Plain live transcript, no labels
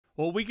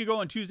Well, a week ago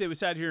on Tuesday, we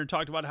sat here and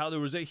talked about how there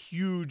was a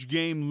huge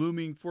game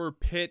looming for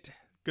Pitt.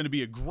 Going to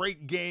be a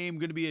great game.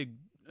 Going to be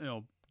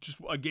just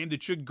a game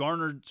that should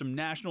garner some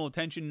national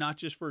attention, not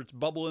just for its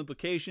bubble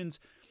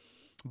implications,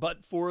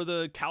 but for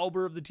the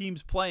caliber of the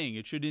teams playing.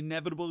 It should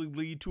inevitably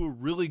lead to a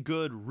really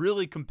good,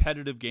 really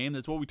competitive game.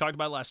 That's what we talked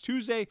about last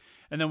Tuesday,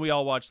 and then we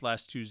all watched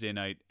last Tuesday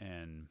night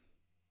and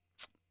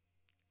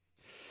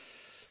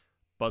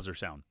buzzer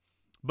sound.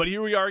 But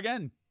here we are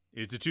again.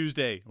 It's a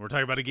Tuesday. We're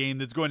talking about a game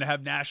that's going to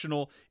have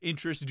national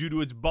interest due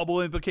to its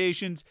bubble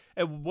implications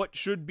and what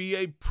should be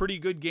a pretty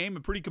good game,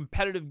 a pretty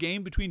competitive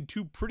game between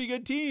two pretty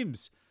good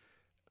teams.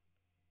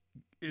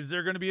 Is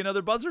there going to be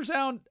another buzzer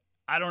sound?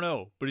 I don't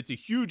know, but it's a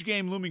huge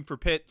game looming for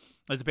Pitt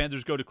as the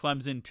Panthers go to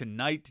Clemson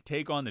tonight to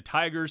take on the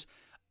Tigers.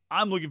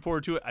 I'm looking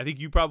forward to it. I think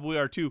you probably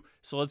are too.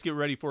 So let's get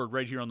ready for it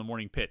right here on the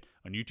Morning Pitt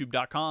on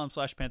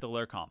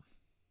youtube.com/Panther-Lair.com.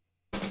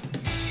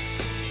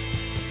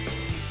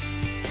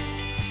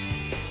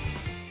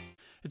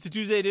 It's a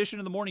Tuesday edition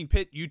of the Morning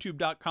Pitt,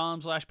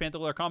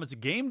 youtube.com/Panther-Lair.com. It's a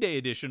game day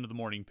edition of the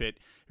Morning Pitt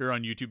here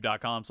on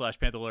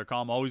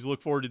youtube.com/Panther-Lair.com. Always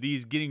look forward to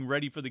these, getting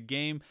ready for the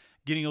game,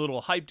 getting a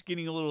little hyped,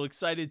 getting a little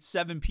excited.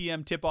 7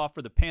 p.m. tip-off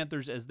for the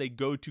Panthers as they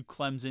go to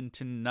Clemson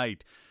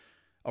tonight.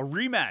 A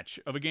rematch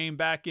of a game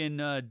back in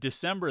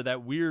December,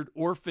 that weird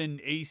orphan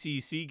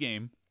ACC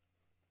game.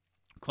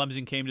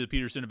 Clemson came to the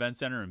Peterson Event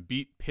Center and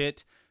beat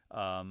Pitt.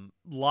 A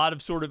lot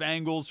of sort of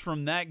angles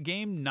from that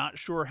game. Not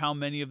sure how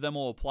many of them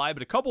will apply,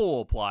 but a couple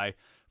will apply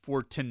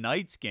for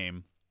tonight's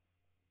game.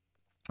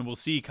 And we'll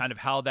see kind of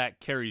how that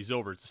carries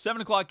over. It's a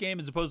 7 o'clock game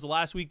as opposed to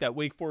last week, that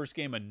Wake Forest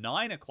game, a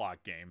 9 o'clock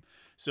game.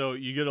 So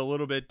you get a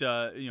little bit,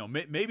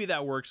 maybe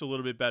that works a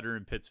little bit better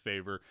in Pitt's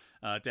favor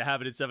to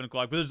have it at 7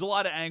 o'clock. But there's a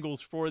lot of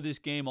angles for this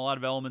game, a lot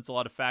of elements, a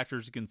lot of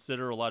factors to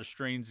consider, a lot of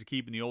strains to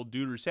keep in the old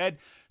duder's head.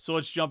 So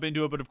let's jump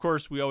into it. But of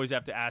course, we always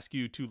have to ask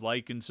you to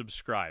like and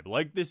subscribe.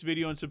 Like this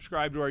video and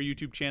subscribe to our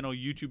YouTube channel,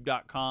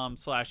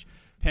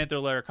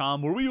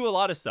 youtube.com/Panther-Lair.com, where we do a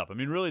lot of stuff. I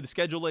mean, really, the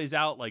schedule lays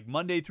out like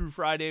Monday through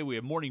Friday. We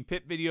have Morning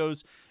Pitt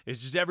videos.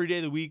 It's just every day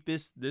of the week,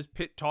 this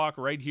Pitt talk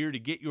right here to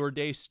get your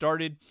day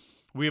started.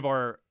 We have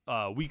our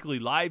weekly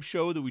live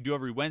show that we do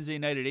every Wednesday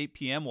night at 8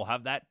 p.m. We'll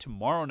have that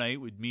tomorrow night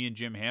with me and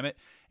Jim Hammett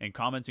and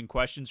comments and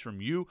questions from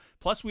you.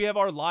 Plus, we have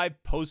our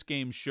live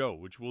post-game show,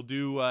 which we'll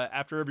do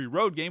after every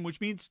road game,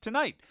 which means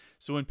tonight.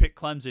 So when Pitt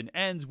Clemson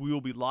ends, we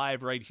will be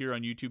live right here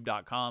on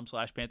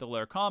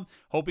youtube.com/Panther-Lair.com,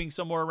 hoping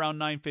somewhere around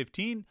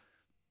 9:15.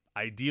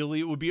 Ideally,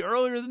 it would be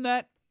earlier than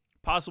that.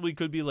 Possibly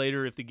could be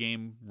later if the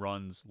game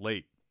runs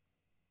late.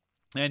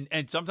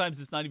 And sometimes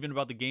it's not even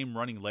about the game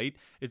running late.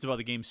 It's about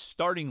the game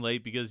starting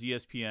late because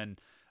ESPN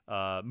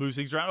moves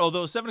things around.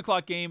 Although a 7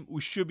 o'clock game, we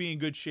should be in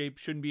good shape.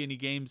 Shouldn't be any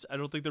games. I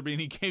don't think there'll be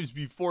any games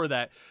before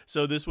that.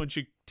 So this one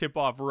should tip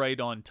off right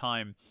on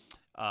time.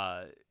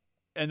 And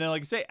then,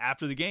 like I say,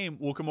 after the game,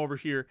 we'll come over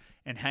here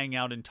and hang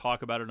out and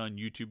talk about it on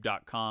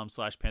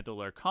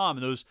youtube.com/Panther-Lair.com.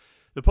 And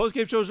the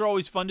post-game shows are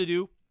always fun to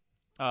do.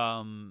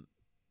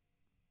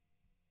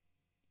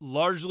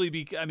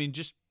 Largely,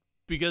 just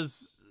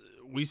because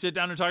we sit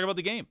down and talk about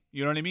the game.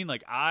 You know what I mean?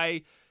 Like,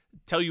 I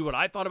tell you what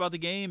I thought about the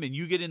game, and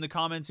you get in the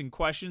comments and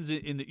questions.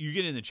 You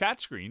get in the chat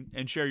screen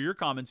and share your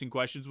comments and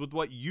questions with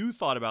what you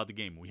thought about the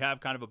game. We have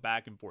kind of a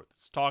back and forth.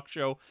 It's a talk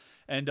show,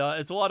 and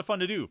it's a lot of fun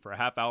to do for a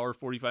half hour,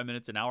 45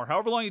 minutes, an hour,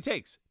 however long it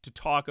takes to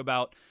talk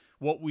about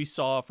what we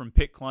saw from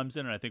Pitt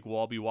Clemson, and I think we'll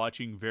all be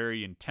watching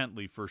very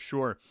intently for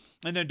sure.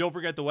 And then don't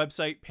forget the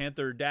website,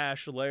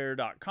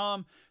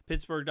 Panther-Lair.com,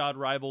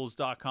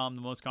 Pittsburgh.rivals.com,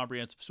 the most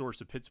comprehensive source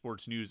of Pitt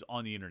sports news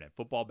on the internet.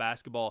 Football,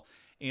 basketball,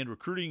 and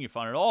recruiting. You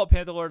find it all at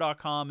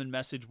Panther-Lair.com and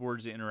message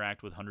boards to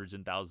interact with hundreds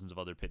and thousands of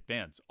other Pitt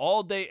fans.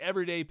 All day,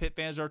 every day, Pitt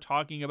fans are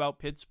talking about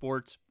Pitt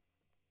sports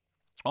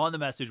on the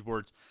message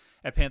boards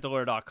at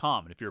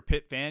Panther-Lair.com. And if you're a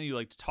Pitt fan, you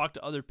like to talk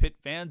to other Pitt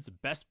fans, the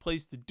best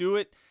place to do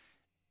it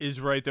is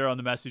right there on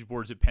the message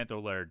boards at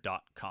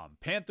Panther-Lair.com.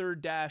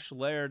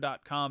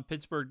 Panther-Lair.com,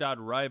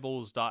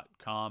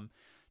 Pittsburgh.rivals.com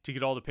to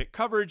get all the Pitt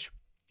coverage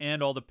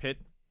and all the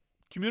Pitt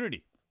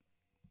community.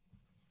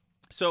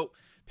 So,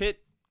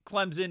 Pitt,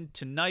 Clemson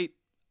tonight.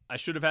 I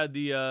should have had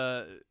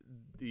the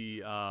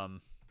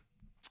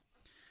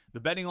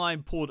betting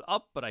line pulled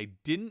up, but I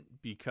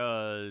didn't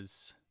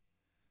because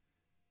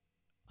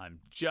I'm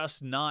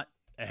just not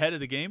ahead of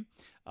the game.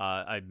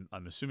 I'm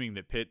assuming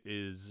that Pitt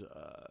is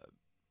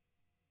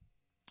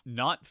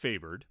not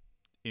favored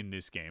in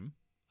this game.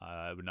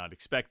 I would not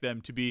expect them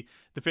to be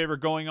the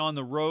favorite going on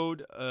the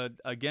road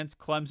against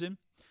Clemson.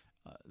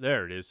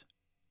 There it is.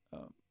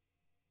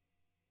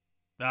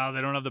 No,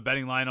 they don't have the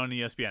betting line on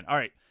ESPN. All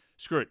right,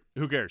 screw it.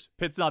 Who cares?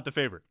 Pitt's not the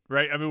favorite,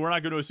 right? I mean, we're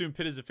not going to assume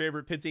Pitt is a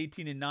favorite. Pitt's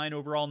 18-9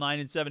 overall,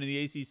 9-7 in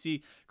the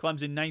ACC.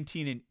 Clemson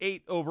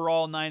 19-8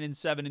 overall,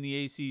 9-7 in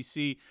the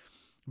ACC.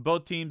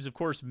 Both teams, of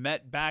course,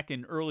 met back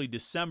in early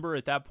December.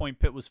 At that point,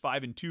 Pitt was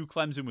 5-2.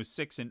 Clemson was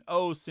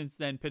 6-0. Since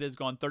then, Pitt has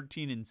gone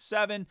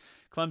 13-7.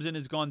 Clemson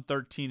has gone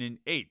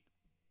 13-8.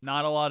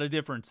 Not a lot of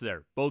difference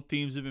there. Both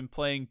teams have been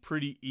playing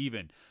pretty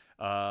even.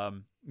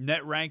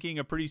 Net ranking,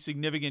 a pretty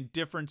significant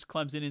difference.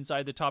 Clemson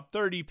inside the top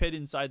 30, Pitt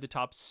inside the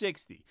top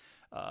 60.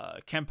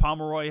 Ken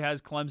Pomeroy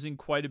has Clemson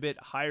quite a bit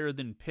higher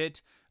than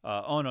Pitt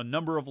on a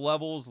number of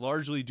levels,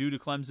 largely due to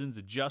Clemson's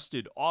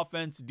adjusted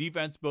offense.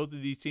 Defense, both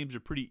of these teams are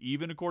pretty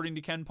even according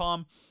to Ken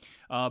Pom.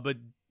 But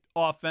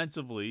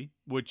offensively,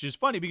 which is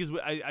funny because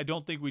I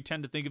don't think we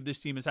tend to think of this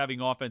team as having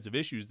offensive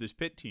issues, this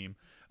Pitt team,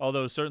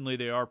 although certainly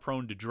they are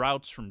prone to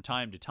droughts from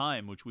time to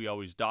time, which we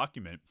always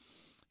document.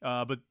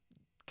 But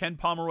Ken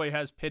Pomeroy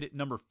has Pitt at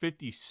number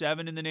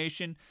 57 in the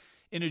nation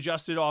in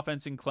adjusted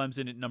offense, and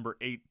Clemson at number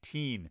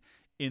 18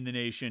 in the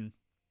nation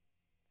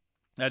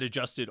at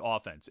adjusted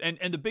offense. And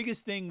the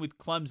biggest thing with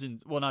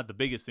Clemson's, well, not the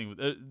biggest thing,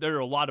 there are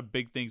a lot of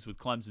big things with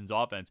Clemson's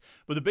offense,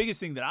 but the biggest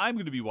thing that I'm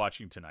going to be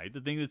watching tonight,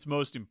 the thing that's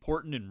most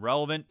important and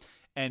relevant,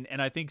 and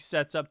I think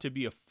sets up to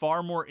be a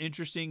far more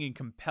interesting and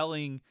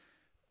compelling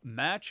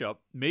matchup,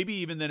 maybe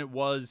even than it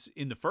was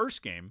in the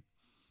first game,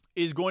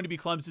 is going to be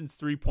Clemson's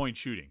three-point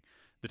shooting.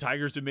 The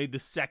Tigers have made the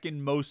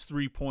second most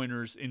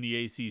three-pointers in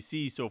the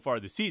ACC so far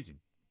this season.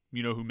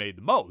 You know who made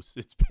the most?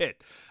 It's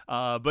Pitt.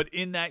 But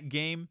in that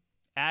game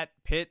at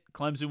Pitt,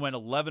 Clemson went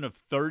 11 of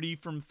 30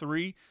 from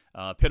three.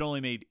 Pitt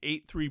only made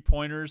 8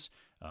 three-pointers.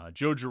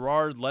 Joe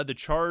Girard led the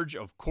charge,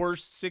 of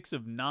course, 6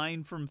 of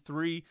 9 from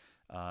three.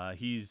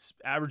 He's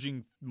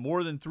averaging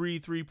more than 3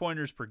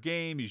 three-pointers per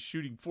game. He's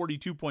shooting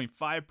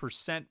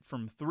 42.5%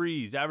 from three.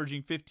 He's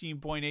averaging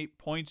 15.8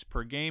 points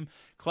per game.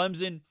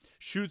 Clemson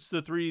shoots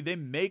the three. They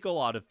make a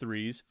lot of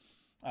threes.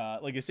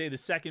 Like I say, the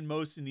second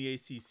most in the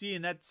ACC,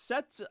 and that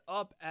sets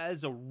up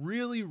as a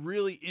really,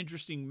 really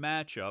interesting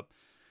matchup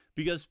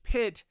because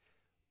Pitt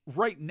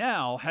right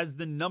now has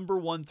the number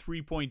one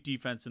three-point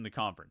defense in the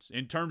conference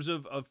in terms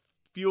of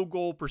field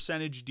goal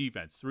percentage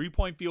defense,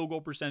 three-point field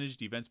goal percentage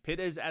defense. Pitt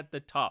is at the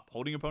top,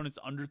 holding opponents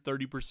under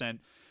 30%,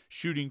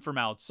 shooting from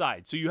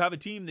outside. So you have a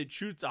team that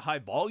shoots a high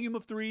volume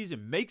of threes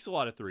and makes a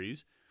lot of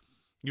threes.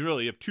 You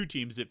really have two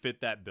teams that fit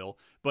that bill.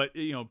 But,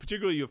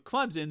 particularly you have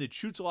Clemson that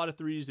shoots a lot of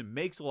threes and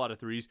makes a lot of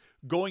threes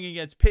going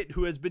against Pitt,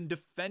 who has been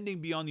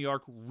defending beyond the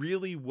arc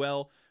really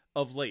well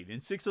of late.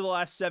 In 6 of the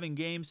last 7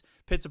 games,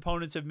 Pitt's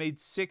opponents have made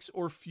 6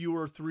 or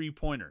fewer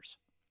three-pointers.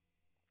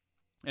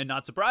 And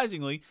not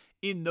surprisingly,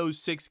 in those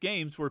 6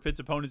 games where Pitt's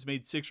opponents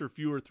made 6 or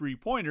fewer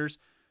three-pointers,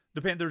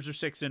 the Panthers are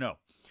 6-0.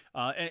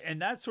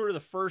 And that's sort of the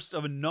first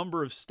of a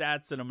number of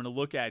stats that I'm going to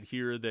look at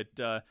here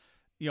that,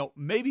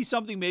 maybe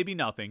something, maybe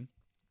nothing.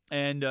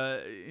 And,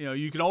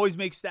 you can always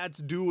make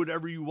stats do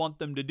whatever you want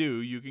them to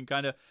do. You can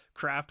kind of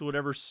craft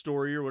whatever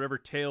story or whatever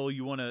tale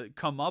you want to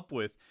come up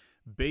with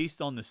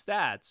based on the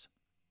stats.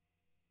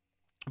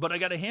 But I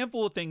got a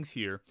handful of things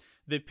here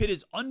that Pitt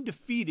is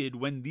undefeated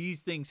when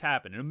these things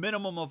happen. A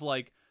minimum of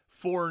like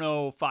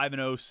 4-0, 5-0,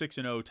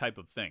 6-0 type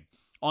of thing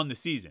on the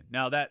season.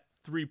 Now, that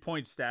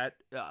three-point stat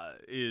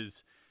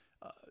is,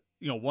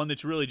 one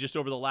that's really just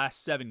over the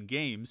last 7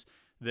 games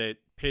that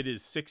Pitt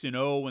is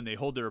 6-0 when they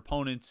hold their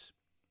opponents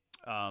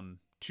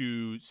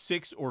to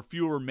 6 or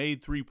fewer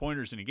made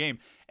three-pointers in a game.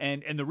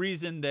 And the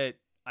reason that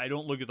I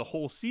don't look at the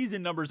whole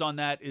season numbers on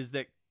that is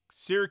that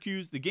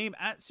Syracuse, the game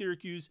at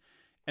Syracuse,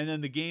 and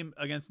then the game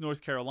against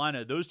North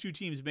Carolina, those two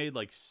teams made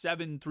like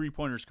 7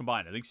 three-pointers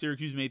combined. I think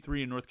Syracuse made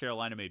 3 and North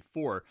Carolina made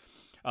 4.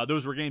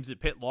 Those were games that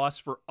Pitt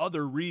lost for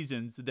other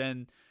reasons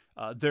than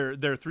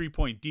their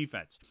three-point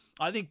defense.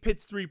 I think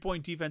Pitt's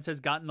three-point defense has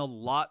gotten a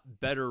lot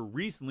better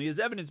recently, as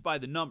evidenced by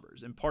the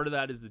numbers. And part of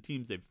that is the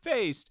teams they've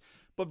faced.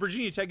 But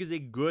Virginia Tech is a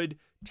good,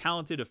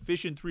 talented,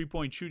 efficient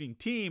three-point shooting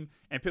team,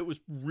 and Pitt was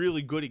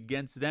really good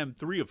against them,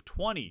 3 of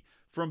 20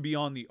 from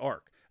beyond the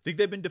arc. I think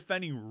they've been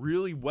defending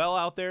really well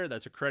out there.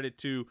 That's a credit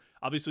to,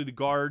 obviously, the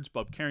guards,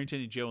 Bub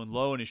Carrington and Jalen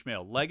Lowe and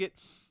Ishmael Leggett.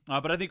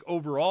 But I think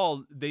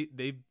overall,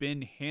 they've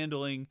been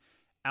handling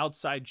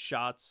outside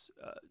shots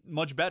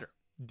much better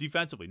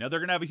defensively. Now, they're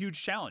going to have a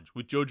huge challenge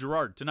with Joe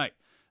Girard tonight.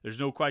 There's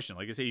no question.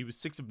 Like I say, he was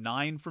 6 of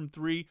 9 from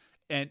 3,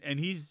 and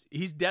he's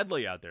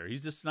deadly out there.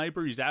 He's a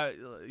sniper. He's I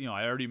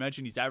already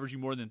mentioned he's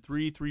averaging more than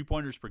 3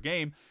 three-pointers per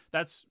game.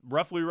 That's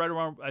roughly right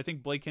around, I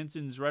think Blake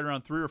Hinson's right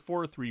around 3 or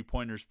 4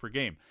 three-pointers per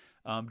game.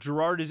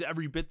 Girard is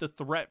every bit the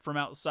threat from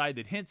outside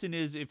that Hinson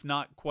is, if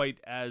not quite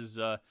as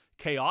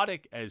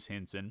chaotic as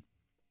Hinson.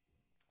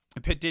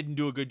 Pitt didn't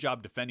do a good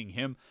job defending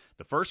him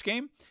the first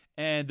game,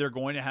 and they're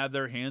going to have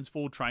their hands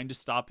full trying to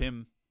stop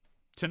him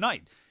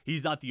tonight.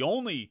 He's not the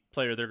only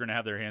player they're going to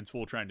have their hands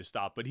full trying to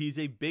stop, but he's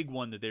a big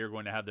one that they are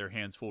going to have their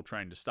hands full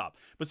trying to stop.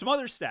 But some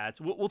other stats,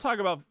 we'll talk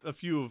about a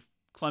few of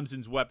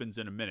Clemson's weapons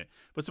in a minute,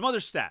 but some other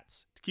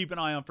stats to keep an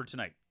eye on for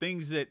tonight.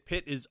 Things that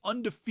Pitt is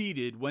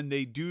undefeated when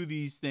they do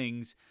these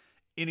things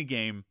in a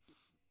game.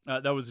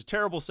 That was a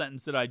terrible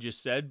sentence that I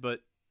just said,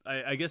 but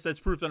I guess that's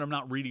proof that I'm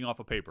not reading off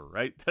a paper,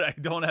 right? That I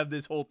don't have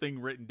this whole thing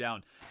written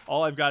down.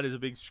 All I've got is a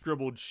big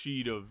scribbled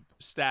sheet of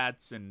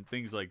stats and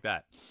things like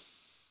that.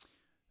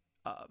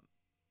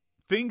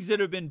 Things that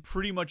have been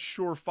pretty much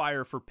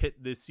surefire for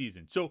Pitt this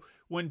season. So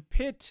when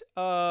Pitt,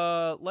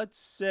 let's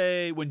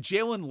say when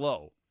Jalen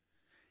Lowe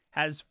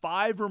has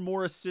 5 or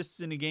more assists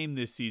in a game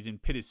this season,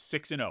 Pitt is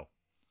 6-0.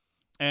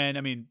 And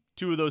I mean,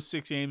 2 of those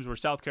 6 games were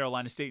South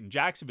Carolina State and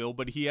Jacksonville,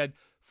 but he had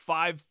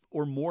 5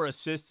 or more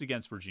assists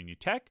against Virginia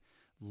Tech,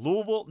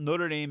 Louisville,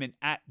 Notre Dame, and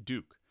at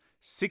Duke.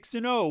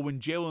 6-0 when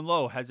Jalen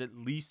Lowe has at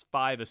least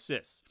 5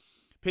 assists.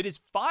 Pitt is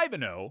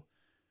 5-0,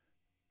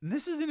 and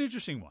this is an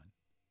interesting one.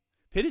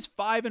 Pitt is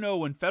 5-0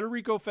 when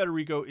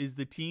Federico is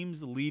the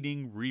team's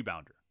leading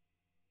rebounder.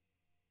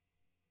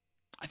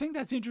 I think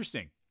that's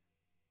interesting.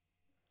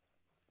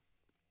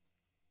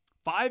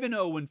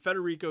 5-0 when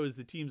Federico is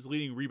the team's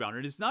leading rebounder.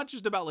 And it's not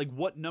just about like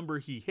what number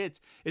he hits.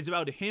 It's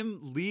about him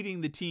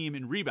leading the team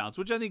in rebounds,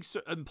 which I think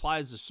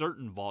implies a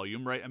certain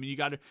volume, right? I mean, you're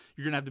going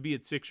to have to be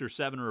at 6 or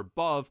 7 or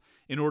above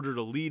in order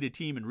to lead a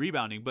team in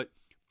rebounding. But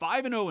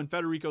 5-0 when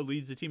Federico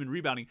leads the team in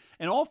rebounding.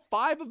 And all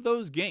 5 of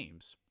those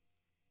games,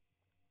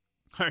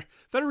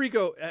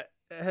 Federico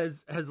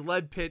has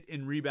led Pitt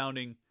in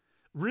rebounding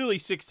really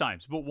 6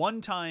 times. But one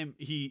time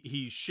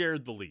he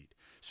shared the lead.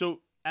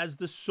 So as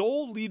the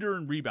sole leader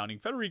in rebounding,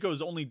 Federico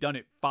has only done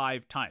it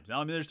 5 times.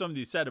 Now, I mean, there's something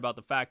to be said about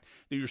the fact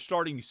that your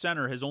starting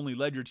center has only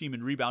led your team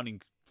in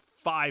rebounding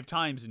 5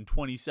 times in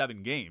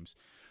 27 games.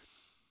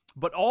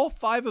 But all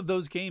 5 of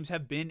those games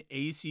have been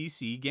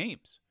ACC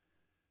games.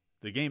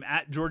 The game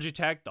at Georgia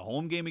Tech, the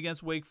home game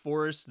against Wake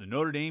Forest, the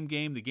Notre Dame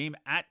game, the game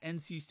at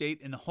NC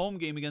State, and the home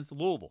game against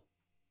Louisville.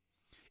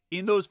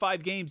 In those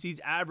 5 games, he's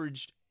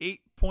averaged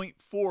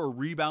 8.4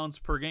 rebounds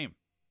per game.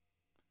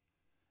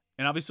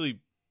 And obviously,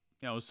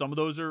 some of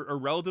those are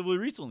relatively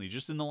recently,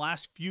 just in the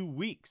last few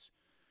weeks.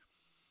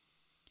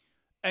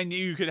 And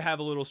you could have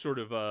a little sort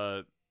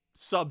of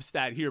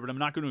sub-stat here, but I'm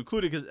not going to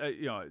include it because,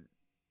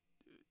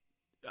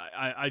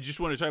 I just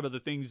want to talk about the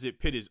things that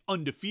Pitt is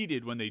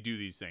undefeated when they do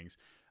these things.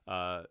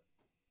 But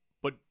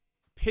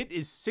Pitt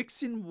is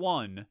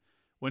 6-1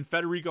 when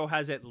Federico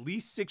has at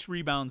least 6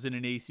 rebounds in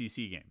an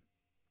ACC game.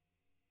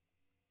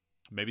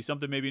 Maybe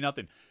something, maybe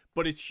nothing.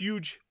 But it's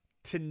huge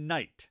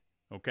tonight.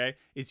 Okay,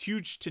 it's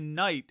huge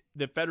tonight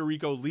that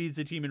Federico leads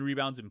the team in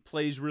rebounds and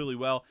plays really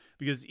well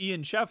because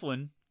Ian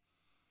Shefflin,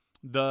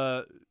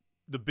 the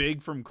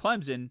big from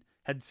Clemson,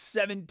 had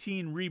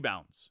 17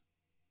 rebounds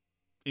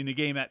in the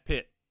game at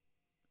Pitt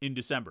in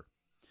December.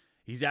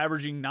 He's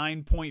averaging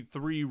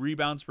 9.3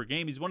 rebounds per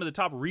game. He's one of the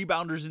top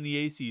rebounders in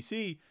the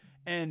ACC,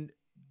 and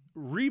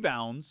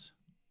rebounds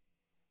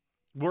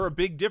were a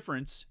big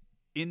difference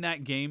in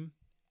that game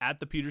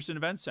at the Peterson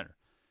Events Center.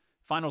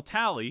 Final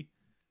tally,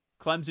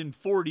 Clemson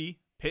 40,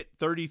 Pitt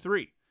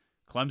 33.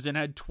 Clemson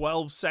had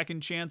 12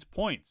 second chance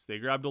points. They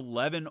grabbed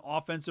 11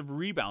 offensive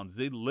rebounds.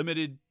 They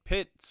limited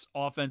Pitt's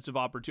offensive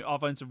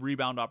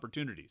rebound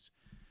opportunities.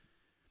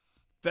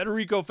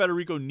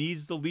 Federico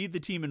needs to lead the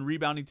team in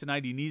rebounding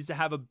tonight. He needs to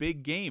have a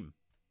big game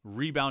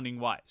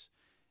rebounding-wise.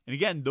 And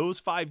again, those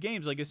 5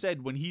 games, like I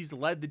said, when he's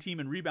led the team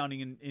in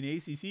rebounding in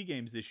ACC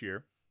games this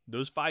year,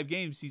 those 5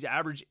 games, he's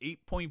averaged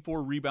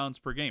 8.4 rebounds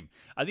per game.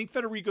 I think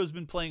Federico's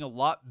been playing a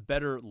lot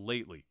better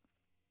lately.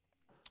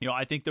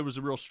 I think there was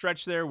a real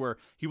stretch there where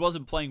he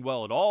wasn't playing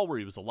well at all, where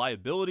he was a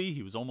liability.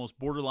 He was almost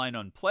borderline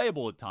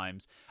unplayable at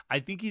times.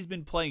 I think he's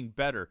been playing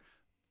better,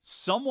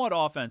 somewhat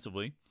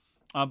offensively,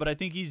 but I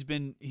think he's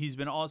been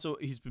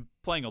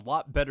playing a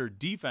lot better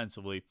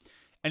defensively,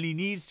 and he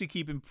needs to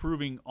keep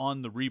improving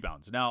on the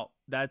rebounds. Now,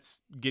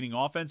 that's getting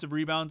offensive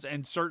rebounds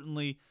and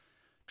certainly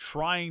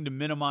trying to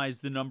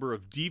minimize the number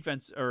of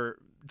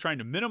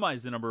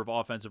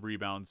offensive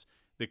rebounds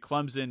that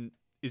Clemson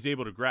is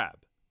able to grab.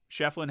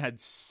 Shefflin had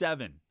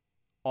 7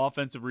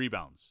 offensive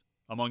rebounds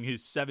among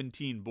his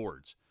 17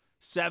 boards.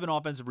 7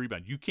 offensive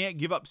rebounds. You can't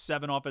give up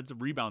 7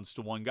 offensive rebounds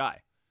to one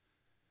guy.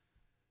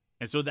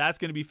 And so that's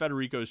going to be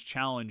Federico's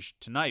challenge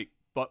tonight.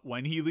 But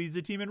when he leads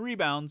the team in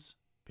rebounds,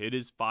 Pitt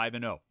is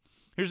 5-0.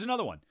 Here's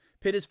another one.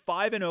 Pitt is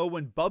 5-0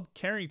 when Bub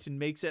Carrington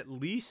makes at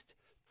least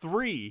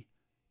 3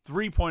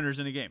 3-pointers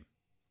in a game.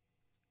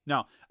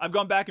 Now, I've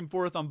gone back and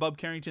forth on Bub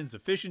Carrington's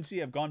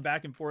efficiency. I've gone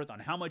back and forth on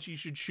how much he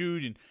should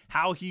shoot and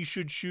how he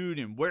should shoot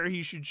and where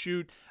he should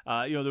shoot.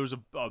 There was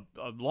a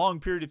long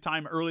period of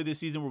time early this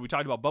season where we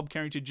talked about Bub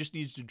Carrington just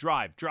needs to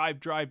drive.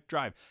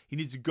 He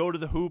needs to go to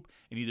the hoop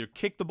and either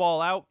kick the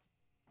ball out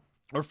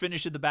or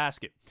finish at the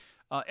basket.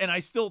 And I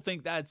still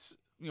think that's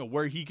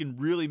where he can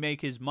really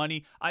make his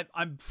money.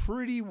 I'm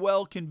pretty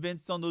well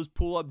convinced on those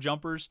pull-up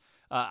jumpers.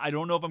 I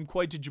don't know if I'm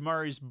quite to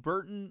Jamarius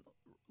Burton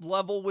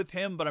level with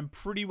him, but I'm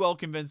pretty well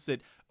convinced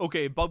that,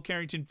 okay, Bub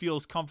Carrington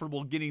feels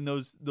comfortable getting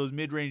those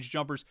mid-range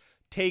jumpers,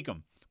 take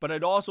them. But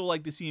I'd also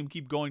like to see him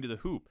keep going to the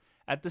hoop.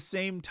 At the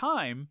same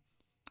time,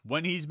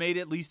 when he's made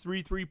at least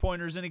 3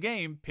 3-pointers in a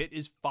game, Pitt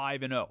is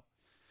 5-0.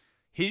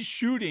 His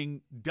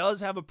shooting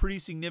does have a pretty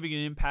significant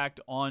impact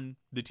on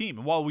the team.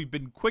 And while we've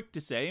been quick to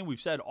say, and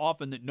we've said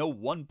often that no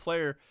one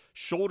player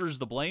shoulders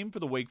the blame for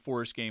the Wake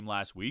Forest game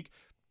last week,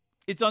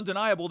 it's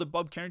undeniable that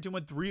Bub Carrington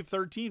went 3 of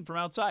 13 from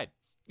outside.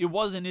 It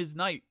wasn't his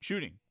night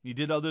shooting. He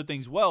did other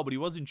things well, but he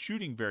wasn't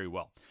shooting very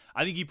well.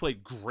 I think he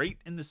played great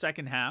in the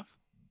second half,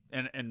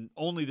 and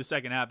only the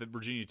second half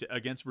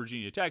against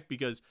Virginia Tech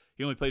because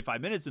he only played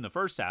 5 minutes in the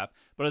first half,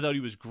 but I thought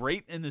he was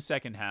great in the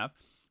second half.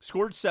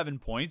 Scored 7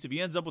 points. If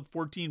he ends up with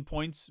 14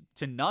 points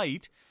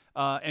tonight,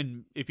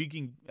 and if he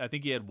can, I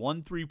think he had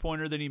 1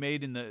 3-pointer that he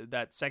made in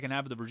that second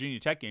half of the Virginia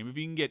Tech game. If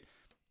he can get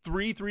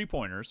 3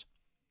 3-pointers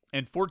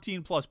and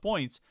 14 plus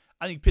points,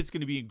 I think Pitt's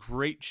going to be in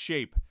great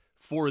shape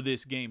for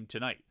this game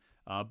tonight.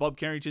 Bub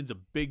Carrington's a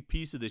big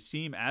piece of this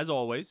team, as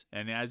always,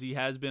 and as he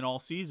has been all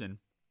season.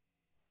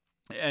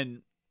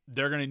 And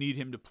they're going to need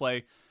him to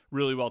play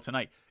really well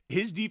tonight.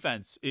 His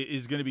defense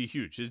is going to be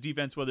huge. His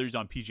defense, whether he's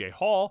on P.J.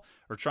 Hall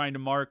or trying to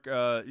mark,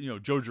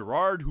 Joe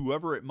Girard,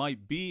 whoever it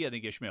might be. I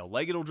think Ishmael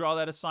Leggett will draw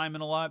that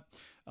assignment a lot.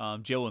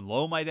 Jalen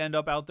Lowe might end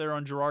up out there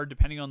on Girard,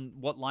 depending on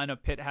what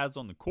lineup Pitt has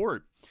on the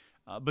court.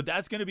 But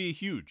that's going to be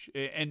huge.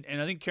 And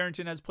I think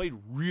Carrington has played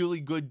really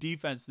good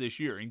defense this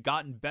year and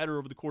gotten better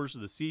over the course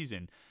of the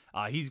season.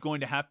 He's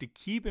going to have to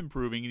keep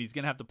improving, and he's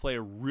going to have to play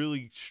a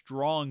really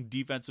strong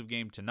defensive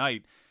game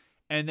tonight.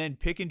 And then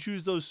pick and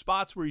choose those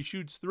spots where he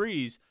shoots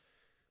threes.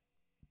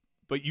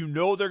 But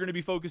they're going to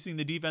be focusing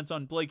the defense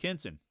on Blake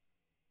Hinson,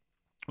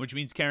 which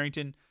means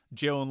Carrington,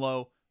 Jalen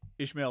Lowe,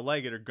 Ishmael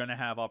Leggett are going to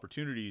have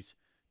opportunities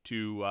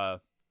to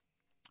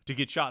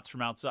get shots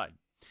from outside.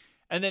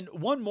 And then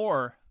one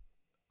more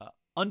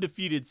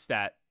undefeated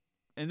stat,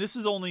 and this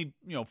is only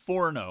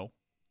 4-0.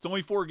 It's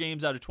only 4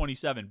 games out of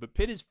 27, but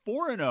Pitt is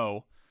 4-0.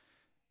 Oh,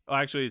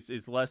 actually,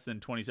 it's less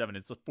than 27.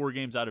 It's 4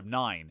 games out of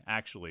 9,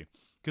 actually,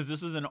 because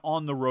this is an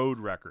on-the-road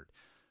record.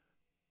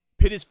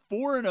 Pitt is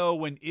 4-0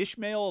 when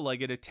Ishmael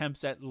Leggett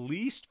attempts at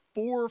least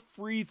 4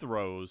 free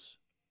throws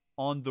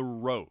on the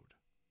road.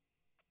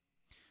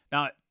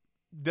 Now,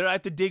 did I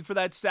have to dig for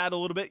that stat a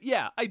little bit?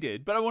 Yeah, I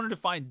did, but I wanted to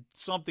find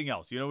something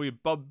else. We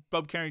have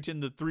Bub Carrington,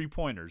 the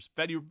 3-pointers,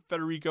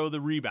 Federico,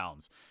 the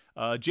rebounds,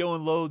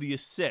 Jalen Lowe, the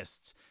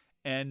assists,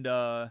 and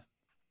I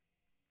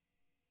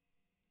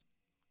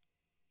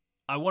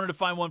wanted to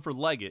find one for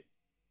Leggett,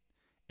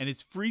 and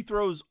it's free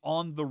throws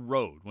on the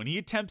road. When he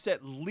attempts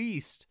at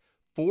least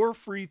 4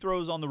 free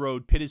throws on the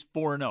road, Pitt is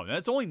 4-0. Now,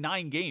 that's only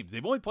 9 games.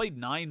 They've only played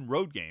 9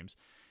 road games.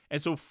 And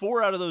so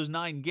 4 out of those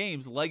 9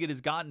 games, Leggett has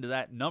gotten to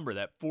that number,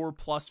 that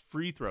 4+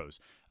 free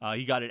throws.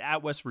 He got it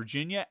at West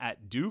Virginia,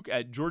 at Duke,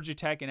 at Georgia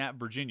Tech, and at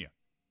Virginia.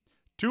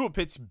 2 of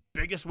Pitt's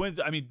biggest wins.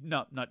 I mean,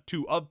 not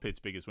 2 of Pitt's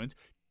biggest wins.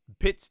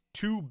 Pitt's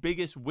 2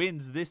 biggest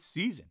wins this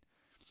season.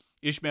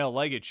 Ishmael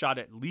Leggett shot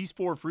at least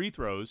 4 free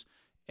throws,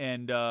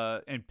 and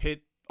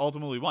Pitt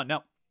ultimately won.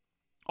 Now,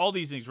 all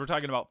these things, we're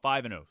talking about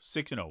 5-0,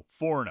 6-0,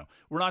 4-0.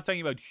 We're not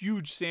talking about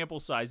huge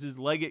sample sizes.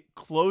 Leggett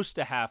close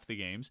to half the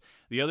games.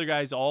 The other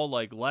guys all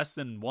like less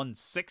than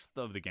 1/6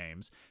 of the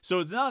games. So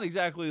it's not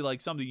exactly like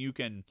something you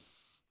can,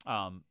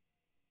 I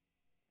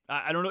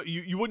don't know,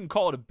 you wouldn't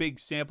call it a big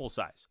sample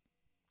size.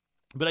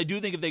 But I do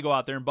think if they go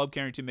out there and Bub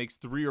Carrington makes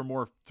 3 or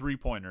more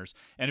 3-pointers,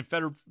 and if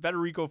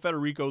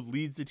Federico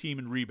leads the team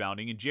in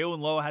rebounding, and Jalen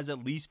Lowe has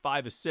at least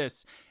 5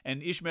 assists,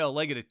 and Ishmael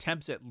Leggett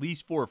attempts at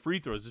least 4 free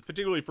throws,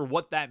 particularly for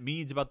what that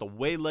means about the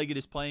way Leggett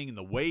is playing and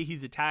the way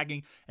he's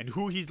attacking and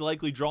who he's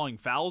likely drawing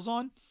fouls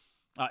on,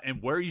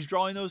 and where he's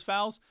drawing those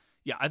fouls,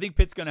 yeah, I think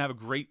Pitt's going to have a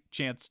great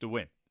chance to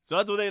win. So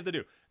that's what they have to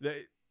do.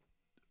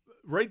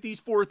 Write these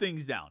 4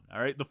 things down,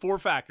 all right? The 4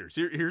 factors.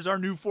 Here's our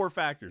new 4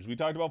 factors. We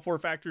talked about 4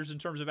 factors in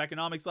terms of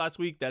economics last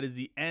week. That is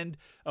the end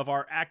of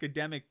our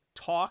academic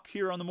talk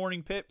here on the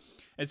Morning Pit.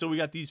 And so we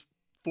got these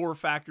 4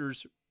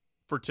 factors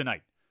for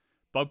tonight.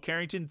 Bub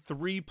Carrington,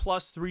 3+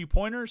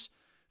 3-pointers.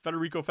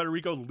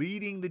 Federico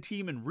leading the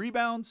team in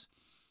rebounds.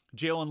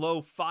 Jalen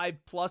Lowe,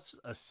 5+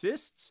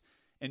 assists.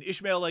 And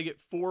Ishmael Leggett,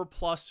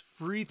 4+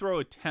 free throw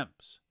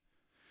attempts.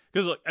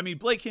 Because, look, I mean,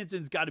 Blake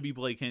Hinson's got to be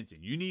Blake Hinson.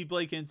 You need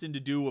Blake Hinson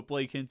to do what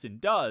Blake Hinson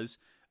does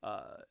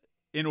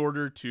in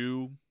order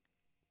to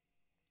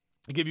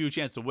give you a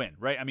chance to win,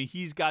 right? I mean,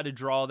 he's got to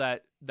draw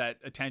that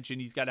attention.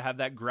 He's got to have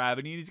that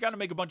gravity, and he's got to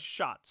make a bunch of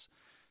shots.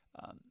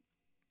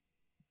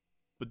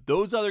 But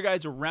those other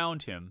guys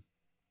around him,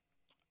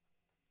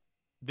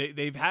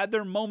 they've had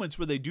their moments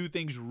where they do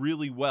things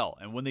really well.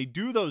 And when they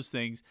do those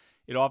things,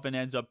 it often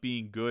ends up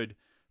being good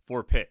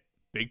for Pitt.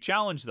 Big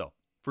challenge, though,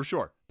 for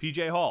sure.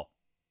 P.J. Hall.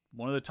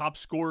 One of the top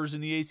scorers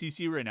in the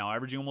ACC right now,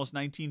 averaging almost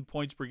 19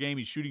 points per game.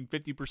 He's shooting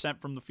 50%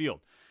 from the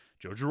field.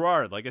 Joe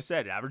Girard, like I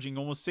said, averaging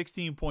almost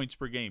 16 points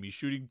per game. He's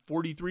shooting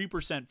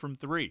 43% from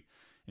 3.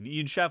 And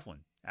Ian Shefflin,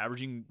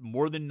 averaging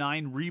more than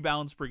 9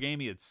 rebounds per game.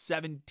 He had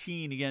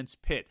 17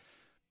 against Pitt.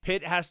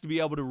 Pitt has to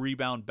be able to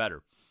rebound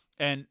better.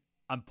 And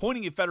I'm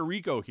pointing at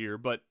Federico here,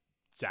 but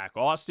Zach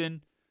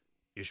Austin,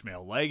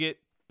 Ishmael Leggett,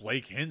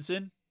 Blake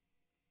Hinson.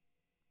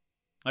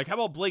 Like, how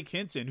about Blake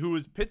Hinson, who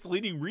was Pitt's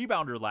leading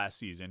rebounder last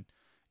season,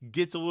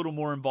 gets a little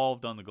more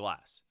involved on the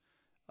glass?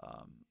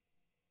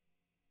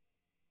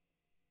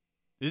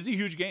 This is a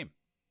huge game.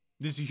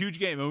 This is a huge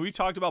game. And we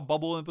talked about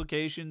bubble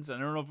implications. I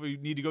don't know if we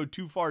need to go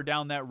too far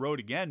down that road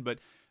again, but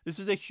this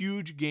is a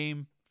huge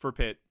game for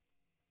Pitt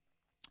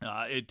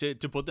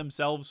to put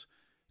themselves,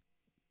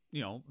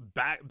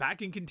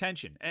 back in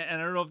contention.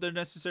 And I don't know if they're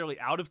necessarily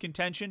out of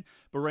contention,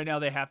 but right now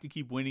they have to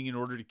keep winning in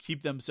order to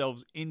keep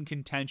themselves in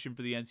contention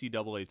for the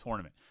NCAA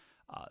tournament.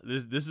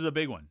 This is a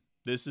big one.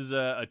 This is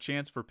a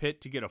chance for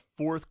Pitt to get a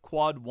 4th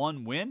quad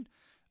 1 win.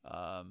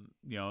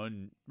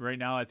 And right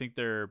now I think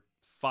they're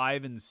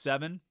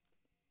 5-7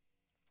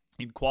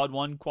 in quad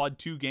 1, quad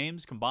 2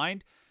 games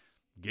combined.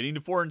 Getting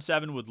to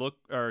 4-7 would look,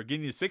 or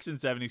getting to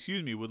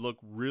 6-7, would look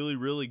really,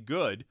 really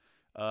good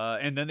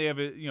And then they have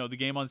the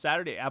game on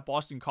Saturday at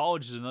Boston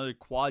College is another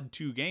quad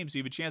 2 game. So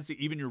you have a chance to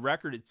even your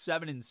record at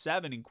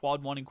 7-7 in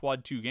quad 1 and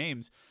quad 2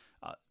 games.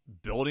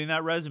 Building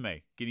that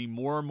resume, getting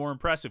more and more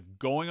impressive,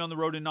 going on the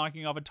road and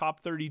knocking off a top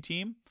 30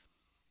 team.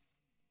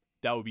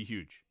 That would be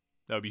huge.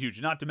 That would be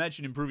huge. Not to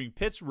mention improving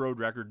Pitt's road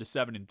record to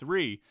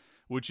 7-3,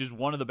 which is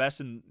one of the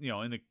best in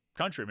the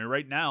country. I mean,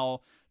 right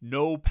now,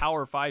 no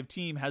Power 5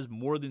 team has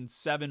more than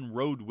 7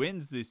 road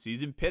wins this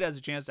season. Pitt has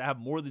a chance to have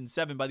more than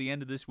 7 by the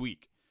end of this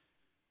week.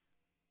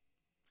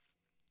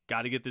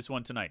 Got to get this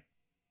one tonight.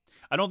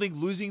 I don't think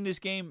losing this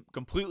game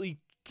completely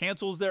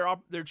cancels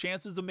their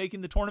chances of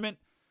making the tournament,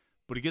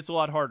 but it gets a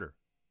lot harder.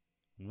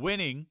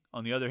 Winning,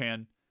 on the other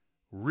hand,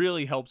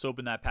 really helps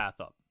open that path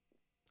up.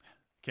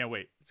 Can't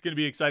wait. It's going to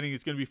be exciting.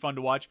 It's going to be fun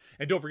to watch.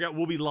 And don't forget,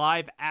 we'll be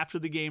live after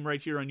the game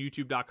right here on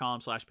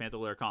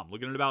youtube.com/Panther-Lair.com.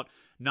 Looking at about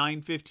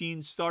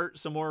 9:15 start,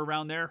 somewhere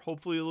around there.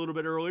 Hopefully a little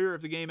bit earlier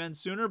if the game ends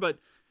sooner, but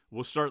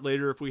we'll start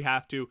later if we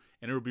have to,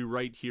 and it'll be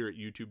right here at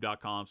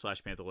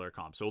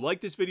youtube.com/Panther-Lair.com. So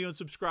like this video and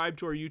subscribe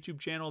to our YouTube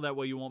channel. That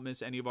way you won't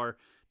miss any of our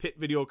Pitt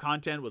video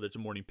content, whether it's a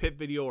Morning Pitt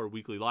video or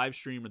weekly live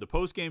stream or the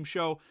post-game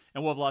show,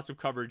 and we'll have lots of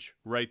coverage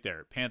right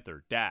there.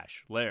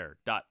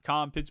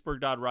 Panther-Lair.com,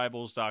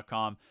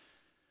 Pittsburgh.rivals.com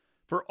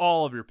for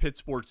all of your Pitt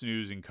sports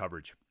news and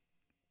coverage.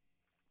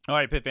 All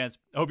right, Pitt fans,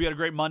 I hope you had a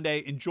great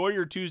Monday. Enjoy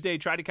your Tuesday.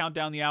 Try to count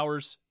down the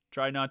hours.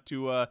 Try not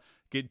to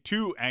get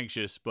too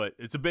anxious, but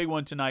it's a big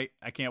one tonight.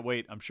 I can't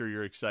wait. I'm sure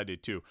you're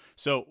excited too.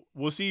 So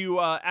we'll see you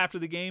after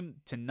the game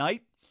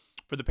tonight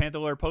for the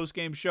Panther-Lair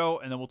post-game show,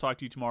 and then we'll talk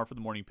to you tomorrow for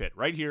the Morning Pit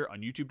right here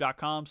on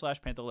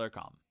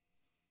youtube.com/Panther-Lair.com.